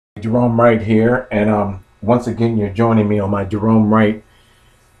Jerome Wright here, and once again you're joining me on my Jerome Wright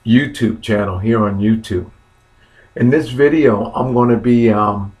YouTube channel here on YouTube. In this video, I'm going to be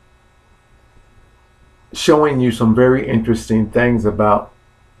showing you some very interesting things about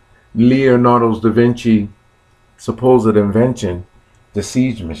Leonardo da Vinci supposed invention, the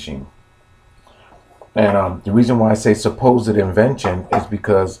siege machine. And the reason why I say supposed invention is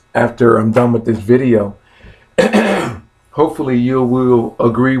because after I'm done with this video, hopefully you will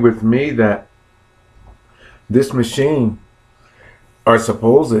agree with me that this machine, our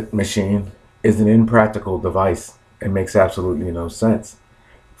supposed machine, is an impractical device. It makes absolutely no sense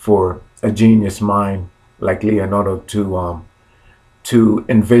for a genius mind like Leonardo to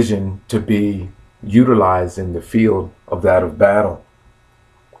envision to be utilized in the field of that of battle.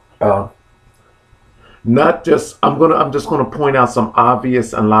 I'm just gonna point out some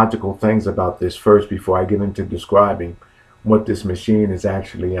obvious and logical things about this first before I get into describing what this machine is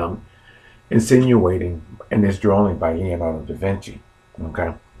actually insinuating in this drawing by Leonardo da Vinci.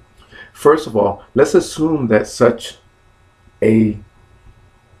 Okay. First of all, let's assume that such a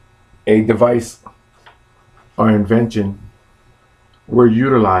device or invention were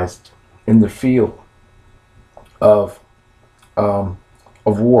utilized in the field of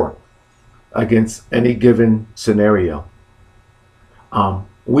war against any given scenario.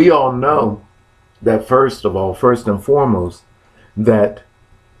 We all know that first and foremost, that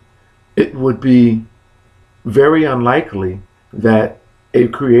it would be very unlikely that a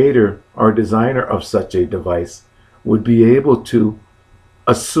creator or designer of such a device would be able to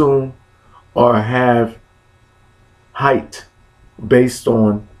assume or have height based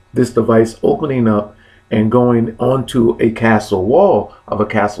on this device opening up and going onto a castle wall of a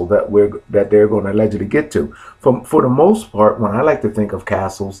castle that they're going to allegedly get to. For the most part, when I like to think of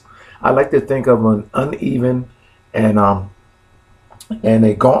castles, I like to think of an uneven and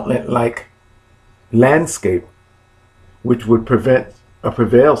a gauntlet-like landscape, which would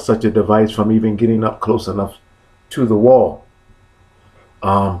prevail such a device from even getting up close enough to the wall.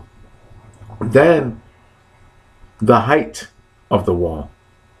 Then the height of the wall.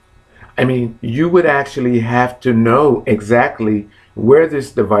 I mean, you would actually have to know exactly where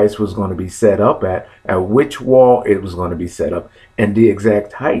this device was going to be set up at which wall it was going to be set up, and the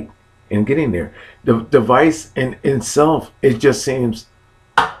exact height in getting there. The device in itself, it just seems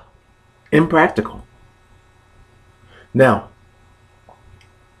impractical. Now,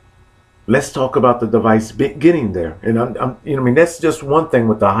 let's talk about the device getting there. And I mean, that's just one thing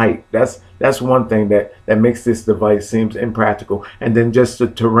with the height. That's one thing that makes this device seems impractical. And then just the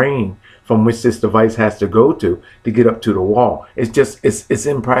terrain from which this device has to go to get up to the wall. It's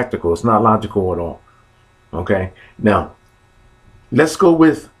impractical. It's not logical at all. Okay. Now, let's go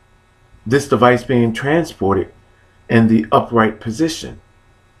with this device being transported in the upright position.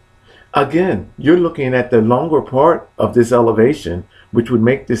 Again, you're looking at the longer part of this elevation, which would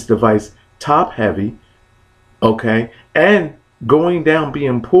make this device top heavy, okay, and going down,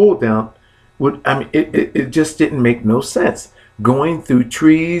 being pulled down, it just didn't make no sense. Going through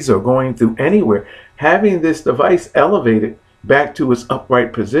trees or going through anywhere, having this device elevated back to its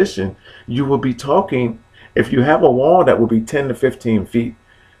upright position, you will be talking, if you have a wall that will be 10 to 15 feet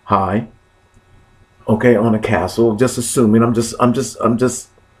high, okay, on a castle, just assuming, I'm just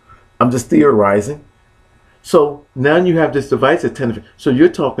theorizing. So now you have this device at 10 feet. So you're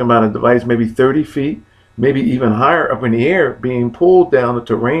talking about a device maybe 30 feet, maybe even higher up in the air, being pulled down the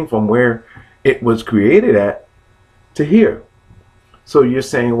terrain from where it was created at to here. So you're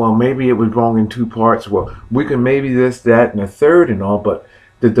saying, well, maybe it was wrong in two parts. Well, we can maybe this, that, and a third and all, but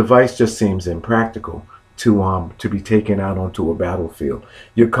the device just seems impractical to be taken out onto a battlefield.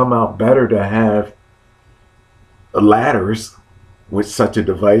 You come out better to have ladders with such a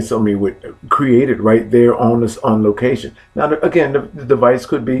device. I mean, created right there on location. Now, again, the device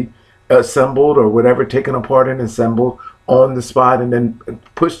could be assembled or whatever, taken apart and assembled on the spot and then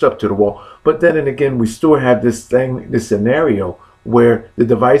pushed up to the wall. But then and again, we still have this scenario where the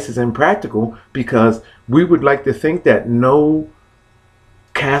device is impractical because we would like to think that no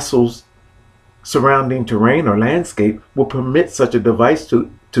castle's surrounding terrain or landscape will permit such a device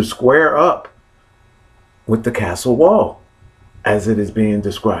to square up with the castle wall as it is being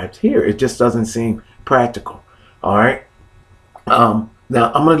described here. It just doesn't seem practical. All right. Now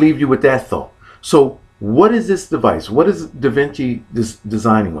I'm going to leave you with that thought. So what is this device? What is Da Vinci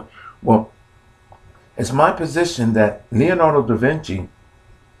designing with? Well, it's my position that Leonardo da Vinci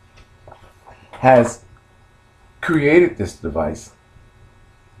has created this device,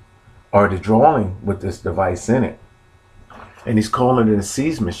 or the drawing with this device in it, and he's calling it a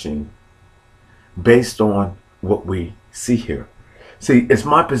siege machine based on what we see here. See, it's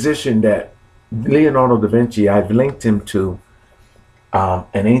my position that Leonardo da Vinci, I've linked him to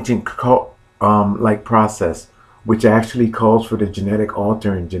an ancient like process, which actually calls for the genetic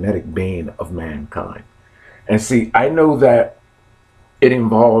altering, genetic being of mankind. And see, I know that it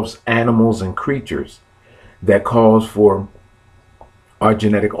involves animals and creatures that calls for our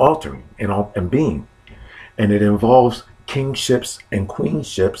genetic altering and being. And it involves kingships and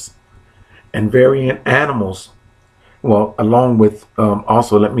queenships and variant animals. Well, along with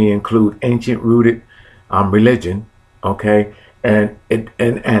also let me include ancient rooted religion, okay, and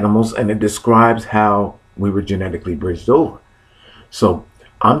animals, and it describes how we were genetically bridged over. So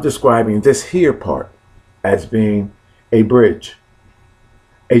I'm describing this here part as being a bridge,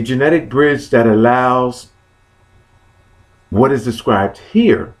 a genetic bridge that allows what is described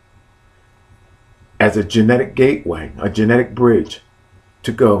here as a genetic gateway, a genetic bridge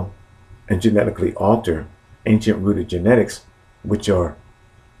to go and genetically alter ancient rooted genetics, which are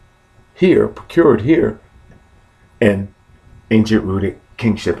here, procured here in ancient rooted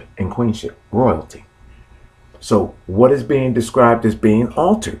kingship and queenship, royalty. So what is being described as being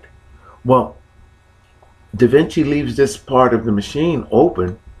altered? Well, Da Vinci leaves this part of the machine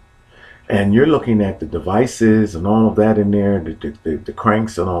open, and you're looking at the devices and all of that in there, the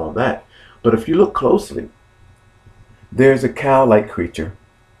cranks and all of that. But if you look closely, there's a cow-like creature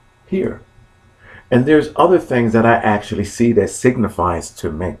here. And there's other things that I actually see that signifies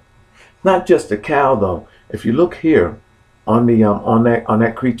to me. Not just a cow though. If you look here on the on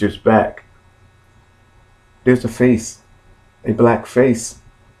that creature's back, there's a face, a black face,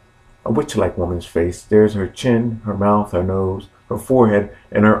 a witch-like woman's face. There's her chin, her mouth, her nose, her forehead,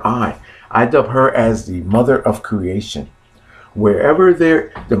 and her eye. I dub her as the mother of creation. Wherever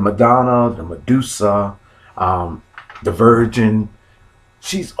there, the Madonna, the Medusa, the Virgin,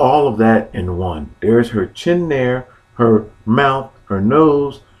 she's all of that in one. There's her chin there, her mouth, her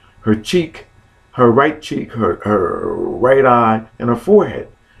nose, her cheek, her right cheek, her right eye, and her forehead.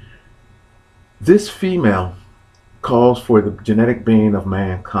 This female calls for the genetic being of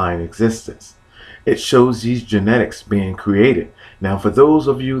mankind existence. It shows these genetics being created. Now, for those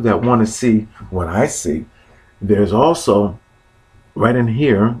of you that want to see what I see, there's also right in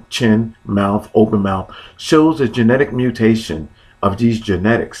here, chin, mouth, open mouth, shows a genetic mutation of these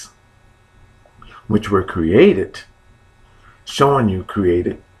genetics, which were created, showing you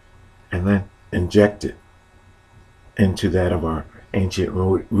created, and then injected into that of our ancient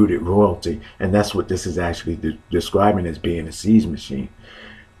rooted royalty. And that's what this is actually describing as being a seeds machine.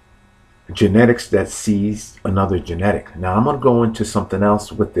 Genetics that sees another genetic. Now I'm going to go into something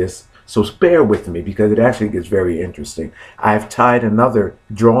else with this, so bear with me because it actually gets very interesting. I've tied another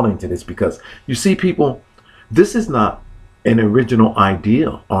drawing to this because you see, people, this is not an original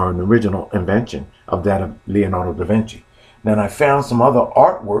idea or an original invention of that of Leonardo da Vinci. Then I found some other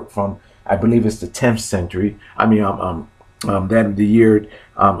artwork from, I believe it's the 10th century. I mean, that of the year,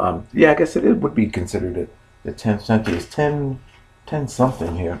 yeah, I guess it would be considered the 10th century. It's 10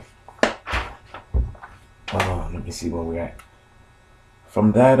 something here. Let me see where we're at.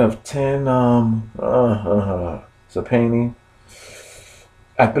 From that of 10, it's a painting.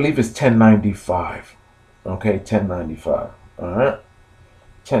 I believe it's 1095. Okay, 1095. All right,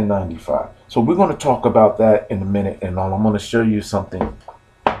 1095. So we're going to talk about that in a minute, and I'm going to show you something.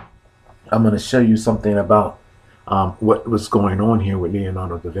 I'm going to show you something about what was going on here with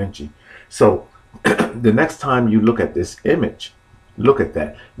Leonardo da Vinci. So the next time you look at this image, look at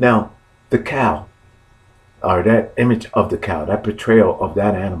that. Now, the cow, or that image of the cow, that portrayal of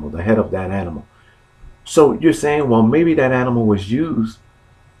that animal, the head of that animal. So you're saying, well, maybe that animal was used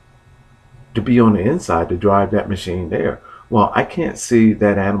to be on the inside to drive that machine there. Well, I can't see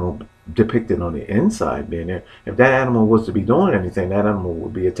that animal depicted on the inside being there. If that animal was to be doing anything, that animal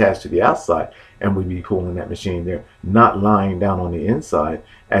would be attached to the outside and we'd be pulling that machine there, not lying down on the inside,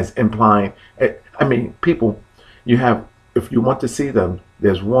 as implying, I mean, people, you have, if you want to see them,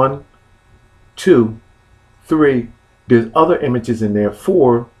 there's 1, 2, 3, there's other images in there.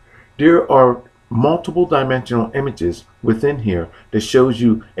 4, there are multiple dimensional images within here that shows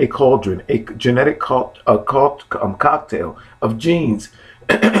you a cauldron, a genetic cocktail of genes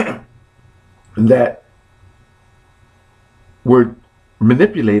that were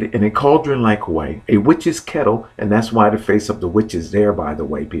manipulated in a cauldron-like way, a witch's kettle, and that's why the face of the witch is there, by the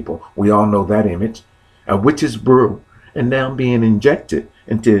way, people. We all know that image. A witch's brew, and now being injected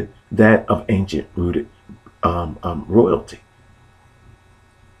into that of ancient rooted royalty,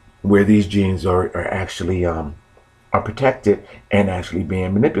 where these genes are actually are protected and actually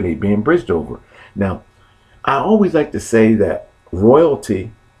being manipulated, being bridged over. Now, I always like to say that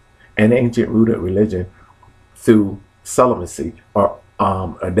royalty and ancient rooted religion through celibacy, or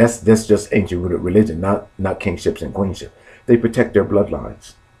that's just ancient rooted religion, not kingships and queenships. They protect their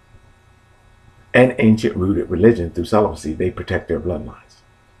bloodlines. And ancient rooted religion through celibacy, they protect their bloodlines.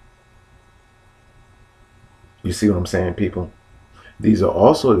 You see what I'm saying, people? These are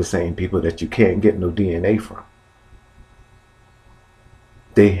also the same people that you can't get no DNA from.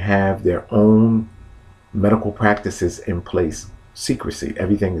 They have their own medical practices in place. Secrecy,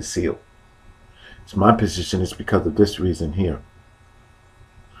 everything is sealed. So my position is because of this reason here.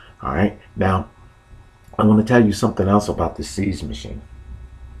 All right, now I want to tell you something else about the Seas machine.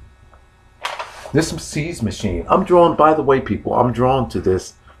 This Seas machine, I'm drawn, by the way, people, I'm drawn to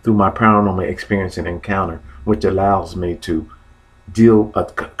this through my paranormal experience and encounter, which allows me to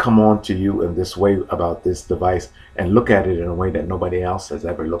come on to you in this way about this device and look at it in a way that nobody else has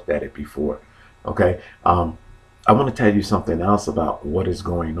ever looked at it before. Okay, I want to tell you something else about what is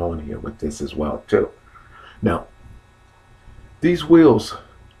going on here with this as well too. Now, these wheels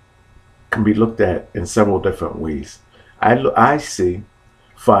can be looked at in several different ways. I see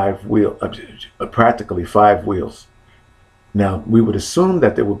practically five wheels. Now, we would assume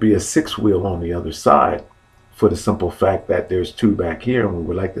that there would be a sixth wheel on the other side, for the simple fact that there's two back here, and we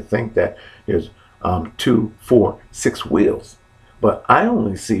would like to think that there's 2, 4, 6 wheels. But I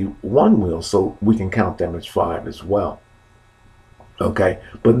only see one wheel, so we can count them as 5 as well. Okay,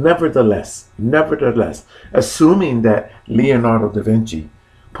 but nevertheless, assuming that Leonardo da Vinci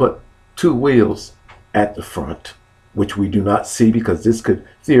put 2 wheels at the front, which we do not see because this could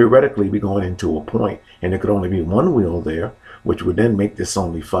theoretically be going into a point, and there could only be 1 wheel there, which would then make this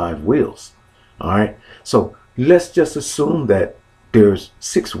only 5 wheels. All right, so let's just assume that there's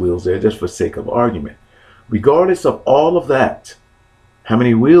 6 wheels there just for sake of argument. Regardless of all of that, how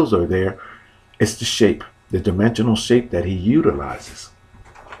many wheels are there? It's the shape, the dimensional shape that he utilizes.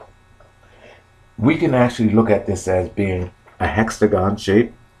 We can actually look at this as being a hexagon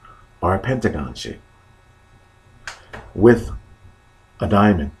shape or a pentagon shape with a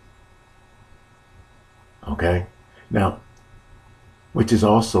diamond. Okay, now, which is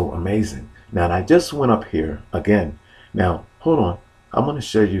also amazing. Now, I just went up here again. Now, hold on. I'm going to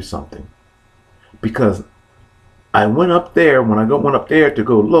show you something. Because I went up there, when I went up there to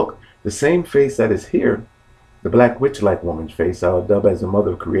go look, the same face that is here, the black witch-like woman's face, I'll dub as the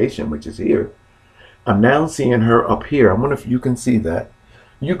mother of creation, which is here. I'm now seeing her up here. I wonder if you can see that.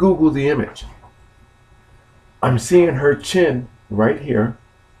 You Google the image. I'm seeing her chin right here,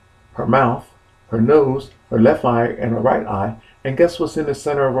 her mouth, her nose, her left eye, and her right eye. And guess what's in the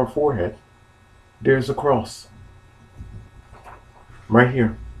center of her forehead? There's a cross. Right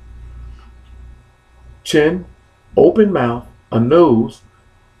here. Chin, open mouth, a nose,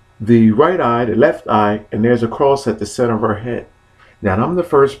 the right eye, the left eye, and there's a cross at the center of her head. Now, I'm the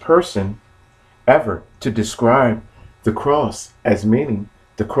first person ever to describe the cross as meaning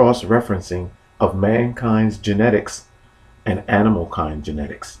the cross referencing of mankind's genetics and animal kind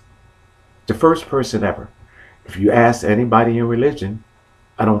genetics. The first person ever. If you ask anybody in religion,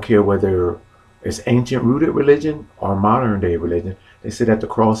 I don't care whether it's ancient rooted religion or modern day religion, they say that the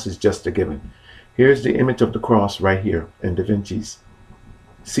cross is just a given. Here's the image of the cross right here in Davinci's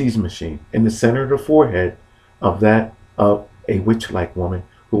Seas machine, in the center of the forehead of that of a witch-like woman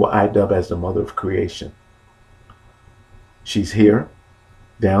who I dub as the mother of creation. She's here,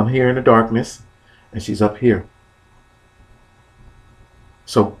 down here in the darkness, and she's up here.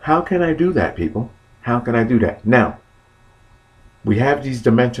 So how can I do that, people? How can I do that? Now, we have these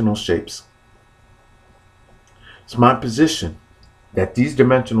dimensional shapes. It's my position that these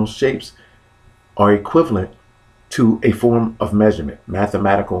dimensional shapes are equivalent to a form of measurement,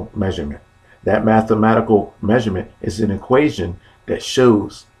 mathematical measurement. That mathematical measurement is an equation that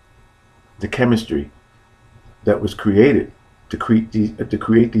shows the chemistry that was created to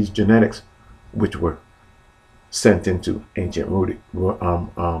create these genetics, which were sent into ancient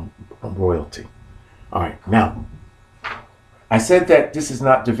royalty. All right, now, I said that this is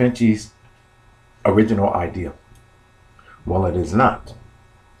not Da Vinci's original idea. Well, it is not.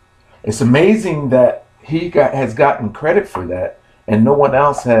 It's amazing that he has gotten credit for that, and no one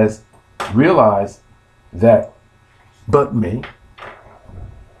else has realized that but me.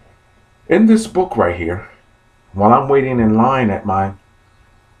 In this book right here, while I'm waiting in line at my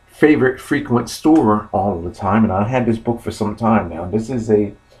favorite frequent store all the time, and I had this book for some time now. This is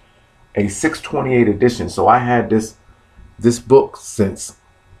a 628 edition, so I had this book since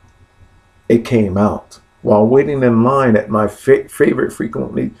it came out. While waiting in line at my favorite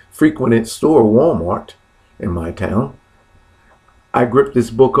frequented store, Walmart, in my town, I gripped this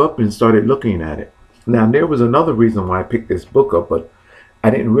book up and started looking at it. Now, there was another reason why I picked this book up, but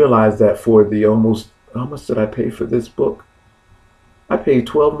I didn't realize that for the almost How much did I pay for this book? I paid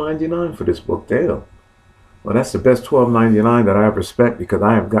 $12.99 for this book. Damn. Well, that's the best $12.99 that I ever spent, because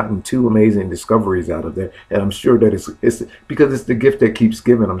I have gotten 2 amazing discoveries out of there, and I'm sure that it's because it's the gift that keeps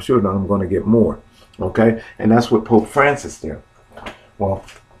giving. I'm sure that I'm going to get more. Okay, and that's what Pope Francis there. Well,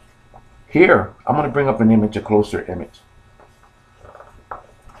 here I'm going to bring up an image, a closer image.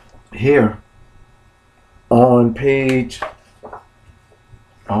 Here on page,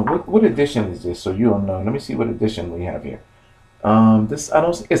 what edition is this? So you don't know. Let me see what edition we have here. This, I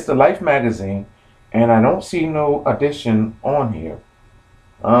don't. It's the Life magazine, and I don't see no edition on here.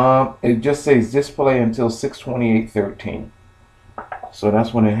 It just says display until 6/28/13. So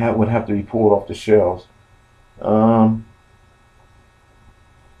that's when it would have to be pulled off the shelves.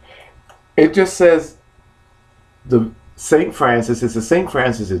 It just says the St. Francis. It's a St.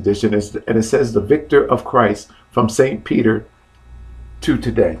 Francis edition, and it says the Victor of Christ from St. Peter to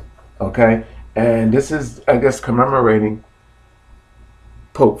today. Okay, and this is, I guess, commemorating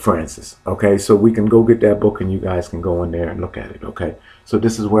Pope Francis. Okay, so we can go get that book, and you guys can go in there and look at it. Okay, so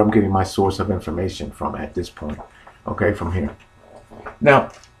this is where I'm getting my source of information from at this point. Okay, from here. Now,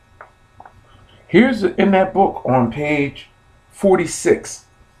 here's in that book on page 46.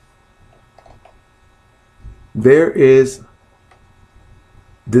 There is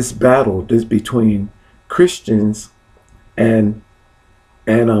this battle between Christians and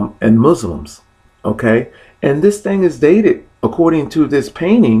Muslims. Okay, and this thing is dated, according to this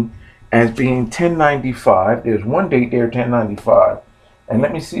painting, as being 1095. There's one date there, 1095, and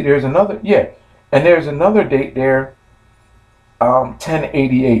let me see. There's another, yeah, and there's another date there,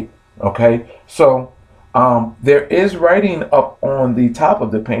 1088. Okay, so there is writing up on the top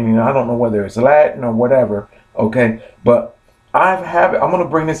of the painting. I don't know whether it's Latin or whatever. Okay, but I'm going to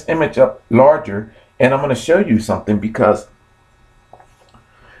bring this image up larger, and I'm going to show you something, because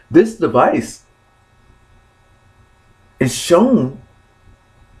this device is shown,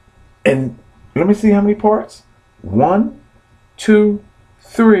 and let me see how many parts. 1, 2,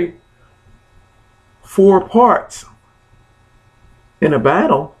 3, 4 parts in a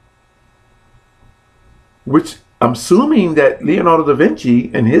battle, which I'm assuming that Leonardo da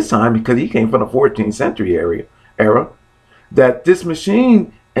Vinci in his time, because he came from the 14th century era, that this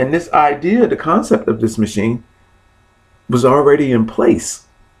machine and this idea, the concept of this machine, was already in place.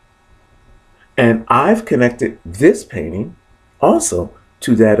 And I've connected this painting also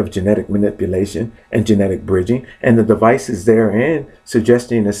to that of genetic manipulation and genetic bridging, and the devices therein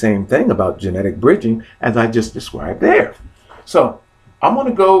suggesting the same thing about genetic bridging as I just described there. So I'm going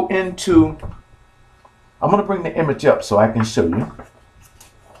to go into, I'm going to bring the image up so I can show you,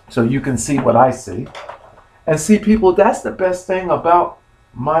 so you can see what I see. And see, people, that's the best thing about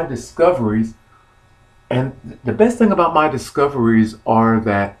my discoveries. And the best thing about my discoveries are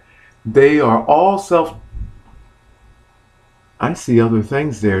that they are all I see other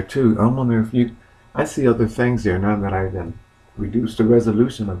things there too. I wonder if I see other things there now that I've reduced the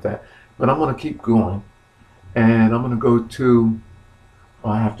resolution of that. But I'm going to keep going. And I'm going to go to,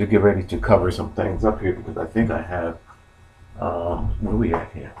 I have to get ready to cover some things up here, because I think I have, where are we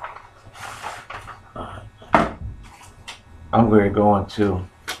at here? I'm going to go into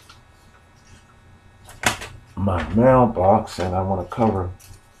my mailbox, and I want to cover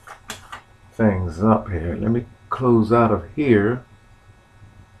things up here. Let me close out of here.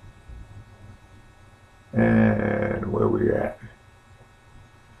 And where we at?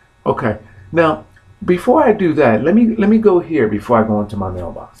 Okay. Now, before I do that, let me go here before I go into my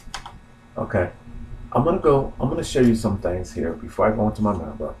mailbox. Okay. I'm going to show you some things here before I go into my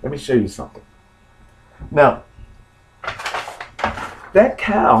mailbox. Let me show you something. Now, that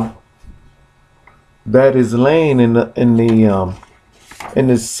cow that is laying in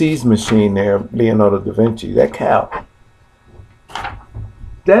the sees machine there, Leonardo da Vinci, that cow,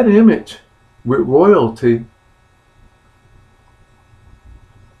 that image with royalty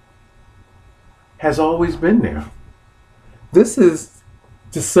has always been there. This is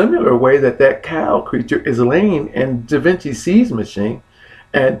the similar way that cow creature is laying in Da Vinci sees machine.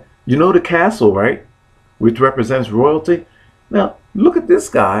 And you know the castle, right? Which represents royalty. Now, look at this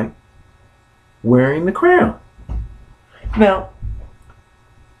guy wearing the crown. Now,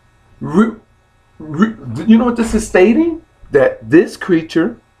 you know what this is stating? That this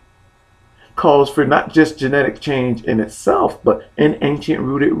creature calls for not just genetic change in itself, but an ancient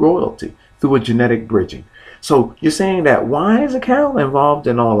rooted royalty through a genetic bridging. So you're saying that why is a cow involved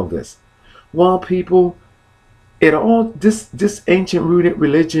in all of this? Well, people, this ancient rooted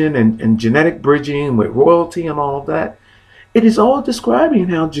religion and genetic bridging with royalty and all of that, it is all describing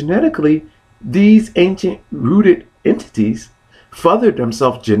how genetically these ancient rooted entities furthered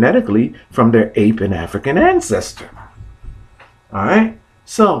themselves genetically from their ape and African ancestor. All right,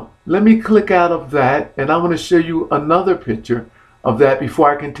 so let me click out of that, and I'm going to show you another picture of that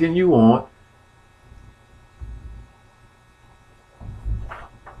before I continue on.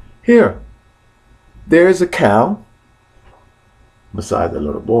 Here, there's a cow beside the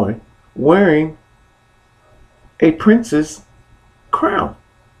little boy wearing a prince's crown.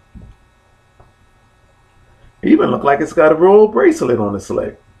 It even look like it's got a royal bracelet on its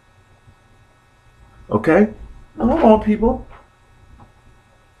leg. Okay, now hold on, people.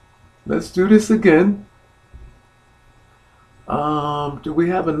 Let's do this again. Do we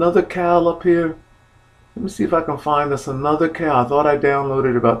have another cow up here? Let me see if I can find us another cow. I thought I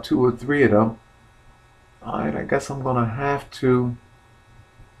downloaded about 2 or 3 of them. All right, I guess I'm gonna have to.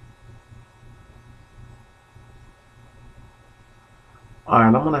 All right,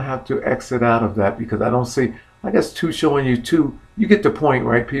 I'm gonna have to exit out of that because I don't see. I guess 2 showing you 2. You get the point,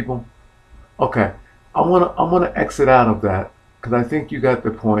 right, people? Okay, I'm gonna exit out of that because I think you got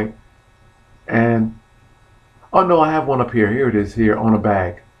the point. And oh no, I have one up here. Here it is, here on a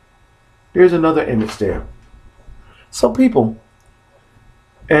bag. There's another image there. So people,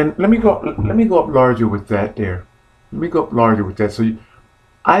 and let me go up larger with that there. Let me go up larger with that. So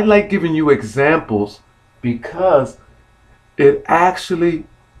I like giving you examples because it actually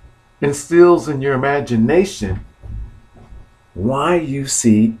instills in your imagination why you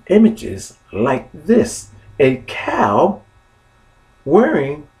see images like this. A cow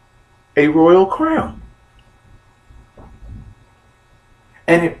wearing a royal crown.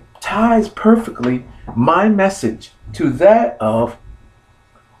 And it ties perfectly my message to that of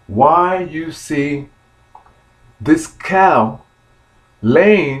why you see this cow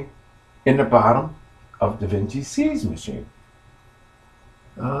laying in the bottom of Davinci siege machine.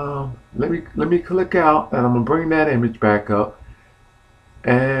 Let me click out, and I'm gonna bring that image back up.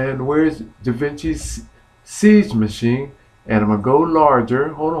 And where's Davinci's siege machine? And I'm gonna go larger.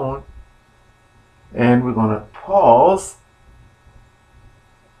 Hold on. And we're gonna pause.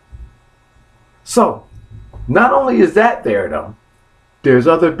 So, not only is that there though, there's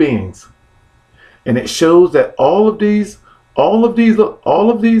other beings, and it shows that all of these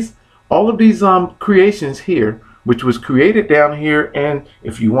creations here, which was created down here, and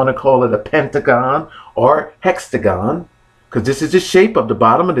if you want to call it a pentagon or hexagon, because this is the shape of the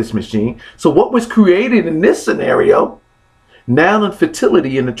bottom of this machine. So what was created in this scenario, now in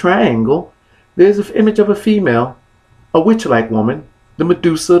fertility in the triangle, there's an image of a female, a witch-like woman, the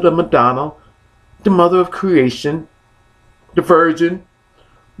Medusa, the Madonna, the mother of creation, the virgin,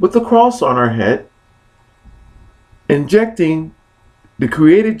 with a cross on her head, injecting the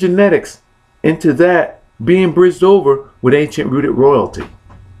created genetics into that, being bridged over with ancient rooted royalty.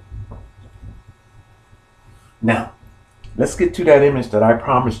 Now, let's get to that image that I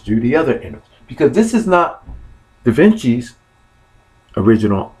promised you, the other image, because this is not Da Vinci's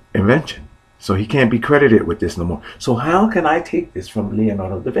original invention. So he can't be credited with this no more. So how can I take this from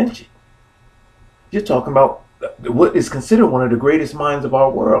Leonardo da Vinci? You're talking about what is considered one of the greatest minds of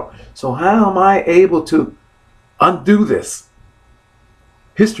our world. So how am I able to undo this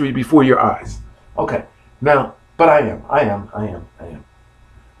history before your eyes? Okay, now, but I am.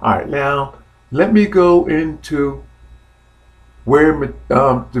 All right, now let me go into where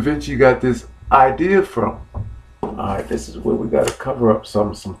Da Vinci got this idea from. All right, this is where we got to cover up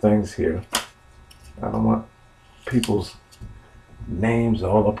some things here. I don't want people's names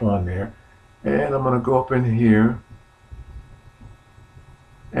all up on there. And I'm going to go up in here.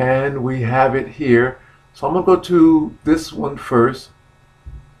 And we have it here. So I'm going to go to this one first.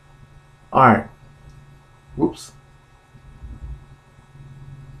 All right. Whoops.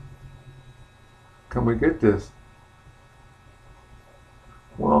 Can we get this?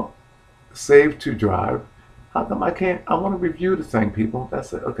 Well, save to drive. How come I can't? I want to review the thing, people.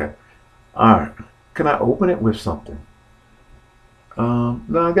 That's it. Okay. All right. Can I open it with something?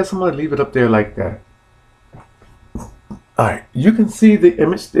 No, I guess I'm going to leave it up there like that. All right. You can see the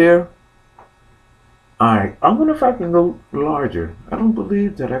image there. All right. I wonder if I can go larger. I don't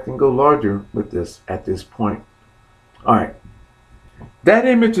believe that I can go larger with this at this point. All right. That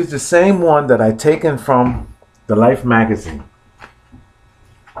image is the same one that I taken from the Life magazine.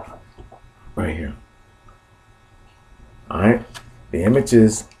 Right here. All right. The image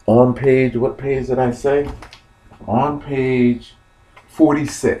is on page, what page did I say? On page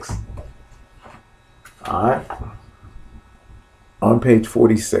 46. All right. On page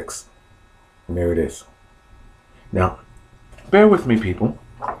 46. And there it is. Now, bear with me, people.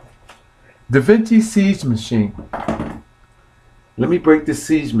 Davinci siege machine. Let me break this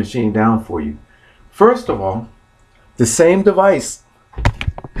siege machine down for you. First of all, The same device.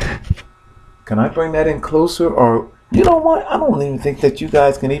 Can I bring that in closer? Or, you know what? I don't even think that you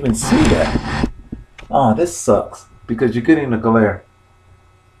guys can even see that. Oh, this sucks. Because you're getting the glare.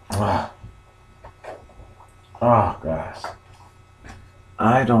 Oh, gosh.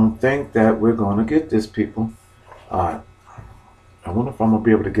 I don't think that we're going to get this, people. I wonder if I'm going to be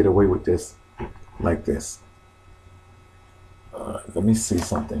able to get away with this like this. Let me see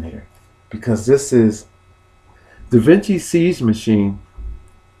something here. Because this is Davinci Siege Machine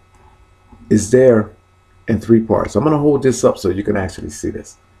is there in 3 parts. I'm going to hold this up so you can actually see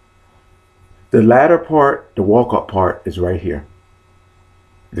this. The ladder part, the walk-up part is right here.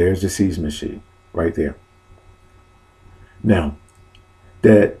 There's the Siege Machine right there. Now,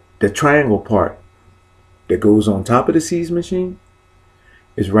 the triangle part that goes on top of the Siege Machine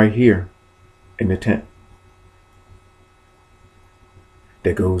is right here in the tent.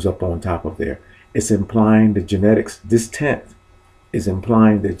 That goes up on top of there. It's implying the genetics. This tent is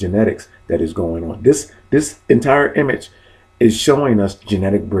implying the genetics that is going on. This entire image is showing us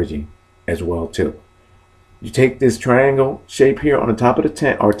genetic bridging as well too. You take this triangle shape here on the top of the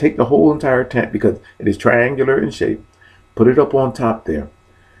tent, or take the whole entire tent because it is triangular in shape. Put it up on top there.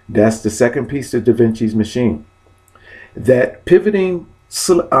 That's the second piece of Davinci's machine. That pivoting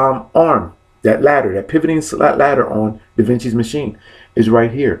arm, that ladder, that pivoting ladder on Davinci's machine is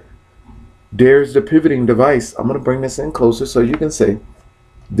right here. There's the pivoting device. I'm going to bring this in closer so you can see.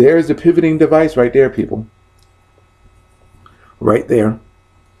 There's the pivoting device right there, people. Right there.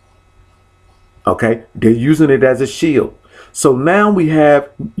 Okay, they're using it as a shield. So now we have,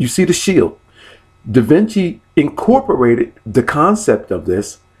 you see the shield. Davinci incorporated the concept of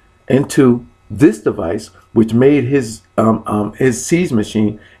this into this device, which made his siege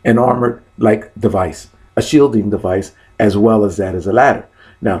machine an armored like device, a shielding device, as well as that as a ladder.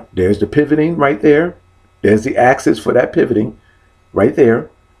 Now, there's the pivoting right there. There's the axis for that pivoting right there.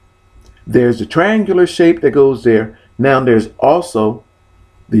 There's the triangular shape that goes there. Now, there's also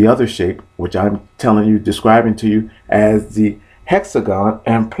the other shape, which I'm telling you, describing to you as the hexagon.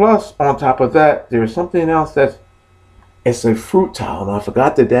 And plus, on top of that, there's something else it's a fruit tile. And I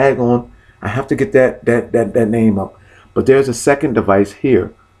forgot the daggone. I have to get that name up. But there's a second device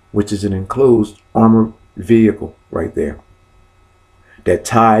here, which is an enclosed armored vehicle right there. That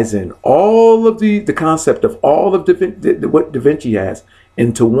ties in all of the concept of all of what Davinci has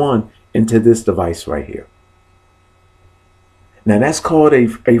into this device right here. Now that's called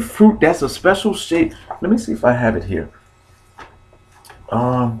a fruit. That's a special shape. Let me see if I have it here.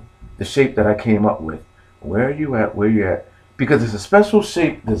 The shape that I came up with. Where are you at? Where you at? Because it's a special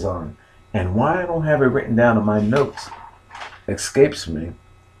shape design. And why I don't have it written down in my notes escapes me.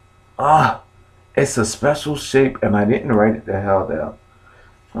 It's a special shape and I didn't write it the hell down.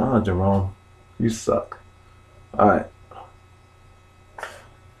 Jerome, you suck. All right.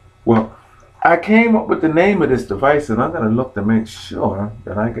 Well, I came up with the name of this device and I'm going to look to make sure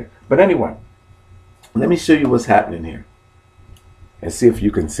that I get. But anyway, let me show you what's happening here and see if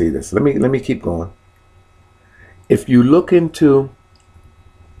you can see this. Let me keep going. If you look into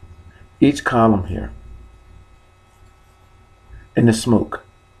each column here in the smoke,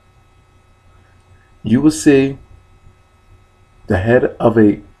 you will see the head of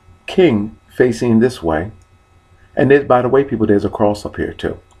a king facing this way. And there's, by the way, people, there's a cross up here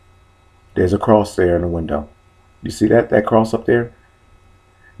too. There's a cross there in the window. You see that cross up there?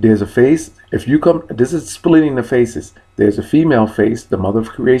 There's a face. If you come, this is splitting the faces. There's a female face, the mother of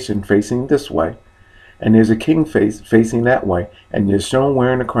creation, facing this way. And there's a king face facing that way. And you're shown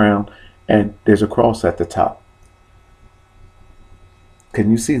wearing a crown. And there's a cross at the top. Can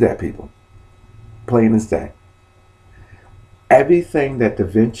you see that, people? Plain as day. Everything that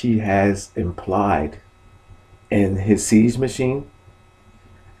Davinci has implied in his siege machine,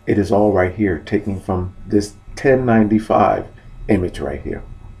 it is all right here, taking from this 1095 image right here.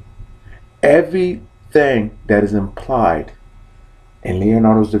 Everything that is implied in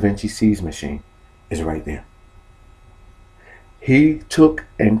Leonardo da Vinci's siege machine is right there. He took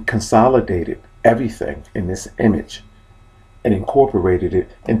and consolidated everything in this image and incorporated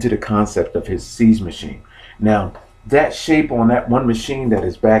it into the concept of his siege machine. Now, that shape on that one machine that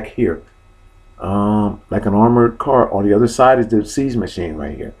is back here, like an armored car, on the other side is the siege machine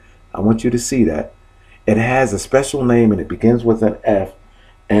right here. I want you to see that. It has a special name and it begins with an F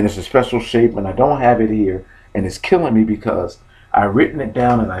and it's a special shape and I don't have it here and it's killing me because I've written it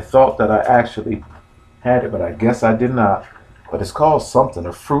down and I thought that I actually had it, but I guess I did not. But it's called something,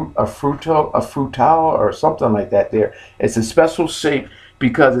 a fruitile or something like that there. It's a special shape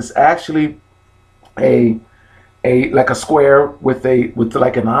because it's actually like a square with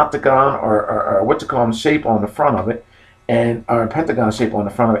like an octagon or what you call them shape on the front of it. and or a pentagon shape on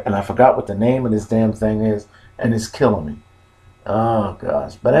the front of it, and I forgot what the name of this damn thing is, and it's killing me. Oh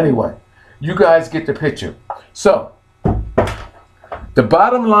gosh. But anyway, you guys get the picture. So the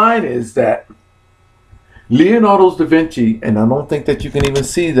bottom line is that Leonardo da Vinci, and I don't think that you can even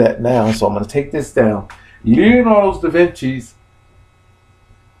see that now, so I'm going to take this down. Leonardo da Vinci's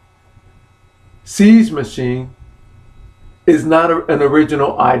siege machine is not an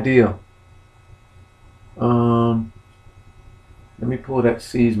original idea. Let me pull that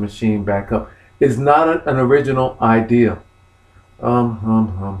siege machine back up. It's not an original idea. Let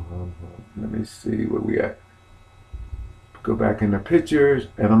me see where we at. Go back in the pictures,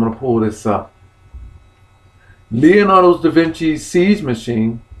 and I'm going to pull this up. Leonardo da Vinci's siege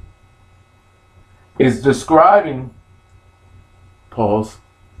machine is describing, pause,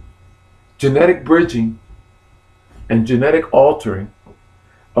 genetic bridging and genetic altering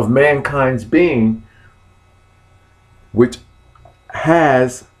of mankind's being, which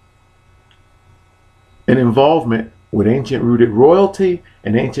has an involvement with ancient rooted royalty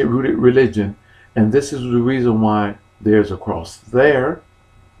and ancient rooted religion. And this is the reason why there's a cross there,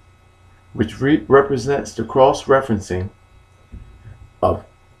 which represents the cross-referencing of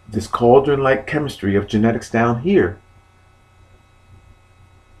this cauldron-like chemistry of genetics down here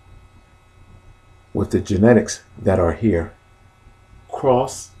with the genetics that are here.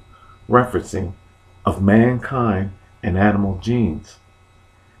 Cross-referencing of mankind and animal genes.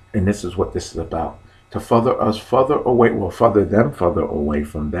 And this is what this is about. To further us further away, well, further them further away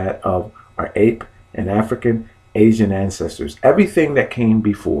from that of our ape and African, Asian ancestors. Everything that came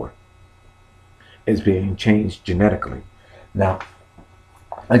before is being changed genetically. Now,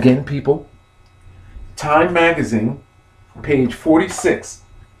 again, people, Time Magazine, page 46,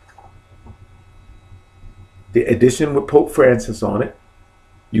 the edition with Pope Francis on it.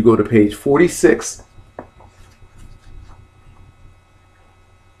 You go to page 46,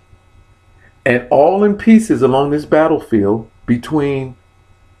 and all in pieces along this battlefield between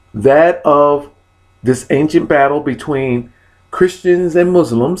that of this ancient battle between Christians and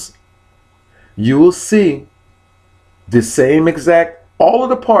Muslims, you will see the same exact, all of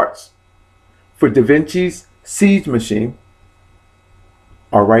the parts for Da Vinci's siege machine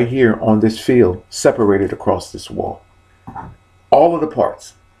are right here on this field, separated across this wall. All of the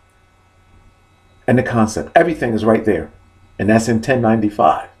parts and the concept, everything is right there. And that's in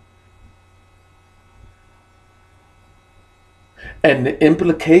 1095. And the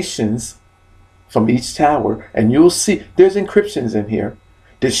implications from each tower, and you'll see there's encryptions in here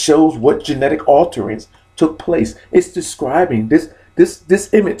that shows what genetic alterings took place. It's describing, this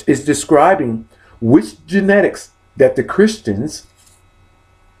image is describing which genetics that the Christians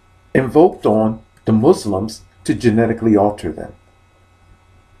invoked on the Muslims to genetically alter them.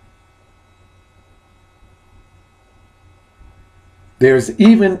 There's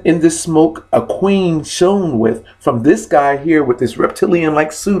even in this smoke a queen shown with, from this guy here with this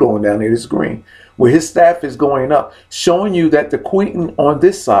reptilian-like suit on down there, this green, where his staff is going up, showing you that the queen on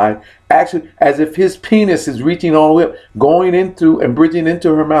this side, actually, as if his penis is reaching all the way up, going into and bridging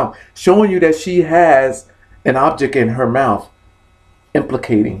into her mouth, showing you that she has an object in her mouth,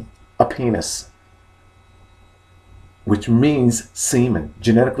 implicating a penis, which means semen,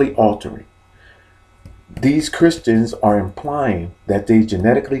 genetically altering. These Christians are implying that they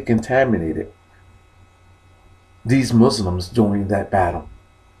genetically contaminated these Muslims during that battle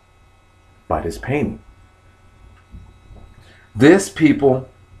by this painting. This, people,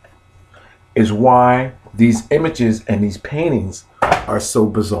 is why these images and these paintings are so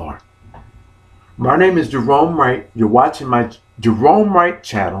bizarre. My name is Jerome Wright. You're watching my Jerome Wright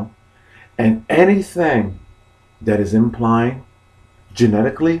channel, and anything that is implying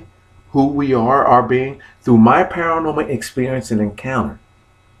genetically who we are, our being, through my paranormal experience and encounter,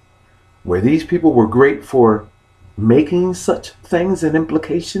 where these people were great for making such things and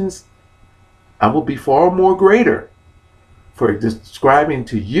implications, I will be far more greater for describing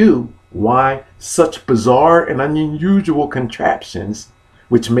to you why such bizarre and unusual contraptions,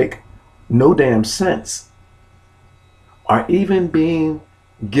 which make no damn sense, are even being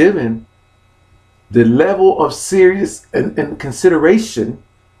given the level of serious and consideration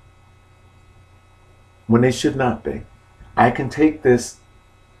when they should not be. I can take this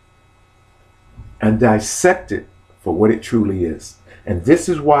and dissect it for what it truly is. And this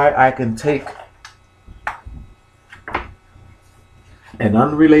is why I can take an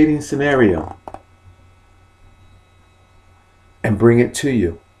unrelating scenario and bring it to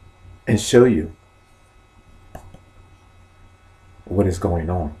you and show you what is going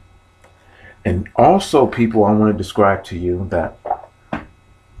on. And also, people, I want to describe to you that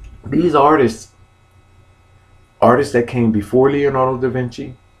these artists artists that came before Leonardo da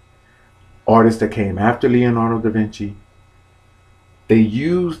Vinci, artists that came after Leonardo da Vinci, they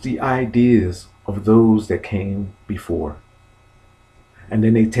used the ideas of those that came before. And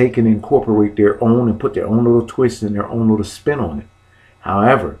then they take and incorporate their own and put their own little twist and their own little spin on it.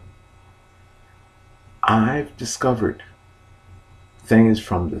 However, I've discovered things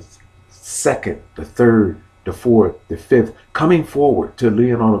from the second, the third, the fourth, the fifth, coming forward to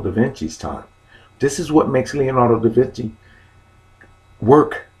Leonardo da Vinci's time. This is what makes Leonardo da Vinci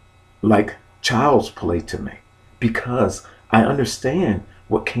work like child's play to me, because I understand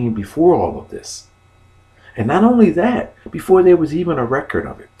what came before all of this. And not only that, before there was even a record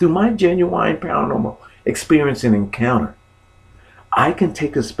of it, through my genuine paranormal experience and encounter, I can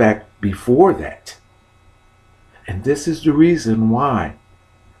take us back before that. And this is the reason why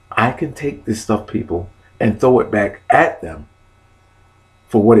I can take this stuff, people, and throw it back at them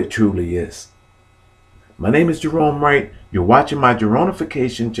for what it truly is. My name is Jerome Wright. You're watching my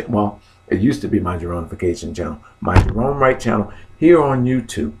Jeronification channel. Well, it used to be my Jeronification channel, my Jerome Wright channel here on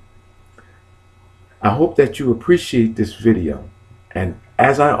YouTube. I hope that you appreciate this video. And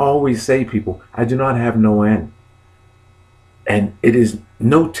as I always say, people, I do not have no end. And it is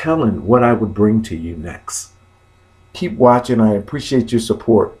no telling what I would bring to you next. Keep watching. I appreciate your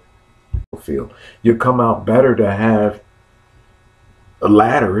support. You'll come out better to have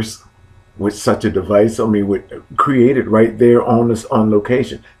ladders with such a device. I mean, created right there on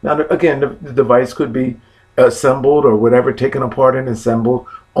location. Now, again, the device could be assembled or whatever, taken apart and assembled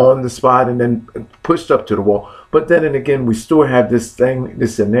on the spot and then pushed up to the wall. But then and again, we still have this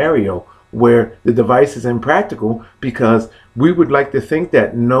scenario where the device is impractical, because we would like to think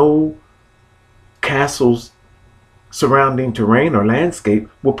that no castles surrounding terrain or landscape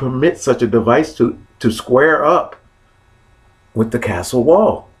will permit such a device to square up with the castle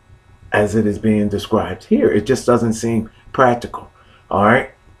wall as it is being described here. It just doesn't seem practical. All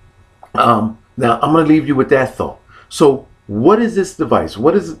right. Now I'm going to leave you with that thought. So what is this device?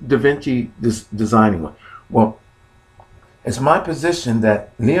 What is Da Vinci designing with? Well, it's my position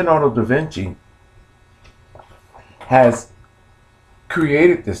that Leonardo da Vinci has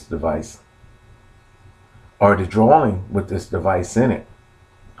created this device, or the drawing with this device in it,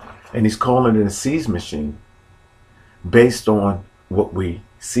 and he's calling it a siege machine based on what we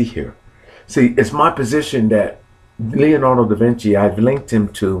see here. See, it's my position that Leonardo da Vinci, I've linked him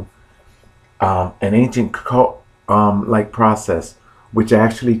to an ancient like process which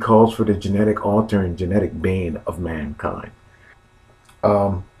actually calls for the genetic alter and genetic being of mankind,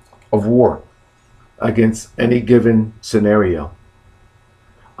 of war against any given scenario.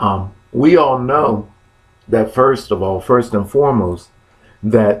 We all know that first and foremost,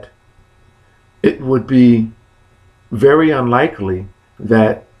 that it would be very unlikely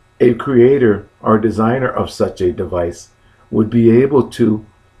that a creator or designer of such a device would be able to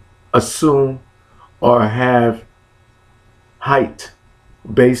assume or have height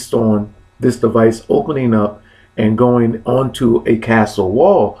based on this device opening up and going onto a castle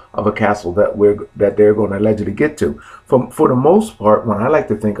wall of a castle that they're going to allegedly get to. For the most part, when I like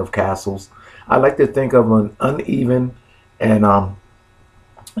to think of castles, I like to think of an uneven and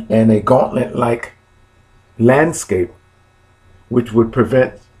a gauntlet-like landscape, which would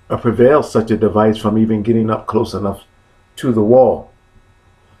prevail such a device from even getting up close enough to the wall.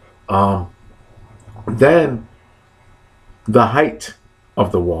 Then the height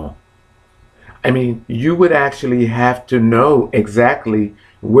of the wall. I mean, you would actually have to know exactly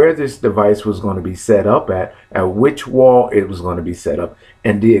where this device was going to be set up at which wall it was going to be set up,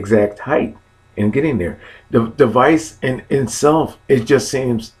 and the exact height in getting there. The device in itself, it just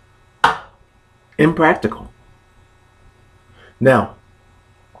seems impractical. Now,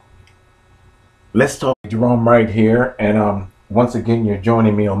 let's talk. Jerome Wright here, and once again, you're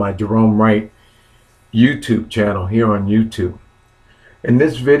joining me on my Jerome Wright YouTube channel here on YouTube. In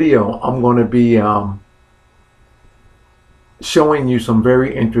this video, I'm going to be showing you some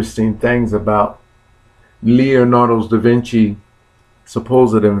very interesting things about Leonardo da Vinci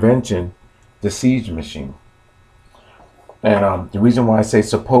supposed invention, the siege machine. And the reason why I say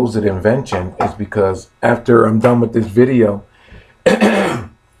supposed invention is because after I'm done with this video,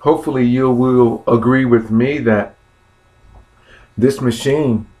 hopefully you will agree with me that this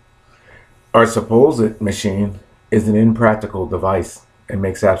machine, or supposed machine, is an impractical device. It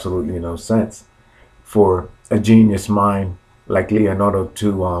makes absolutely no sense for a genius mind like Leonardo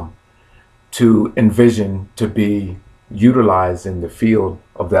to envision to be utilized in the field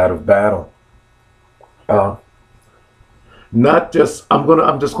of battle. I'm just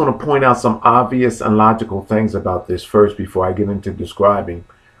going to point out some obvious and logical things about this first before I get into describing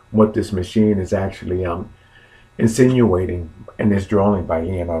what this machine is actually insinuating in this drawing by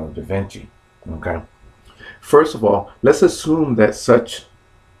Leonardo da Vinci. Okay. First of all, let's assume that such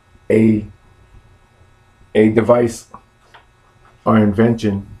a device or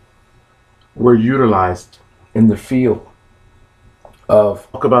invention were utilized in the field of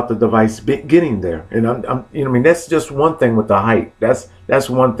talk about the device getting there. And that's just one thing with the height. That's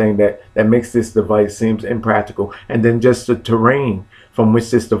one thing that makes this device seems impractical. And then just the terrain from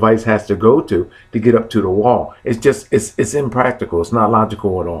which this device has to go to get up to the wall. It's impractical. It's not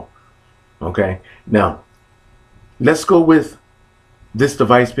logical at all. Okay. Now, let's go with this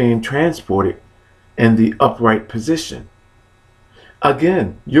device being transported in the upright position.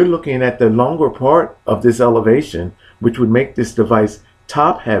 Again, you're looking at the longer part of this elevation, which would make this device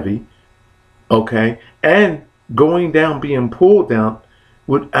top heavy, okay, and going down, being pulled down,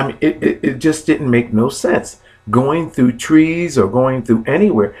 it just didn't make no sense. Going through trees or going through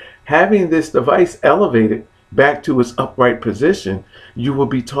anywhere, having this device elevated back to its upright position, you will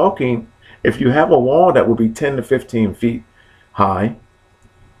be talking, if you have a wall that will be 10 to 15 feet high,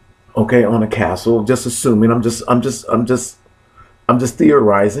 okay, on a castle, just assuming, I'm just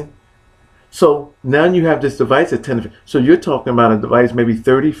theorizing. So now you have this device at 10 feet. So you're talking about a device maybe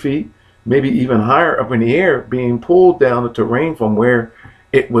 30 feet, maybe even higher up in the air, being pulled down the terrain from where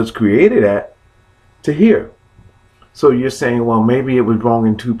it was created at to here. So you're saying, well, maybe it was wrong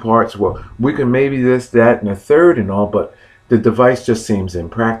in two parts. Well, we can maybe this, that, and a third and all, but the device just seems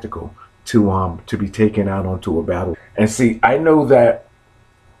impractical to be taken out onto a battle. And see, I know that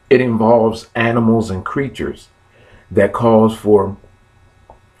it involves animals and creatures that calls for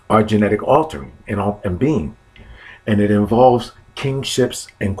our genetic altering and being. And it involves kingships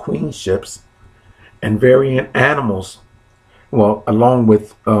and queenships and variant animals. Well, along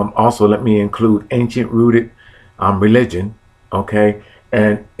with, also let me include ancient rooted religion, okay,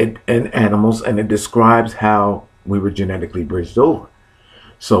 and animals, and it describes how we were genetically bridged over.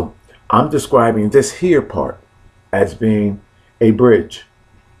 So I'm describing this here part as being a bridge,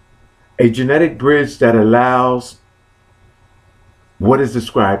 a genetic bridge that allows what is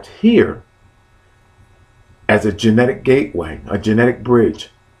described here as a genetic gateway, a genetic bridge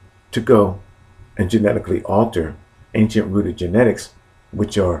to go and genetically alter ancient rooted genetics,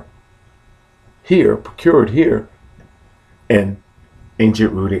 which are here, procured here in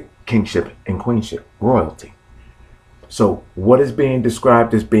ancient rooted kingship and queenship, royalty. So what is being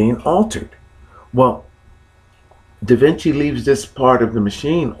described as being altered? Well, Da Vinci leaves this part of the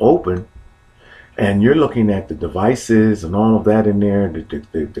machine open, and you're looking at the devices and all of that in there,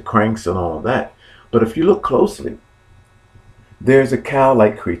 the cranks and all of that. But if you look closely, there's a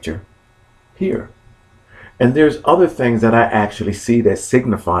cow-like creature here. And there's other things that I actually see that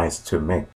signifies to me.